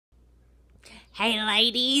Hey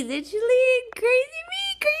ladies, it's Lee. Crazy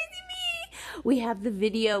me. We have the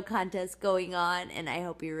video contest going on, and I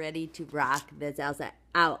hope you're ready to rock this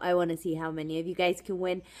out. I want to see how many of you guys can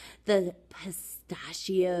win the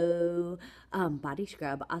pistachio body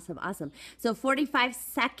scrub. Awesome. So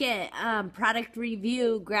 45-second product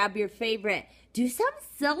review. Grab your favorite. Do something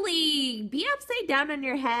silly. Be upside down on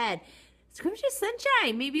your head. Scrumptious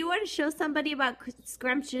Sunshine. Maybe you want to show somebody about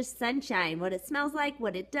Scrumptious Sunshine, what it smells like,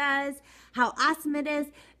 what it does, how awesome it is.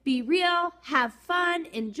 Be real, have fun,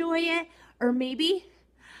 enjoy it, or maybe,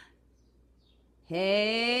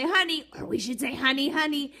 hey, honey, or we should say honey,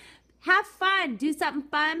 have fun, do something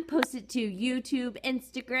fun, post it to YouTube,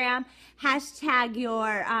 Instagram, hashtag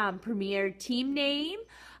your premier team name,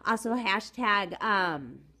 also hashtag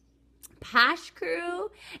posh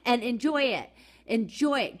crew, and enjoy it.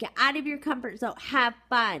 Enjoy it. Get out of your comfort zone. Have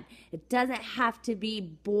fun. It doesn't have to be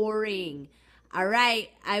boring. All right.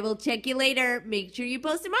 I will check you later. Make sure you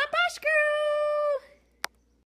post them on Posh Crew.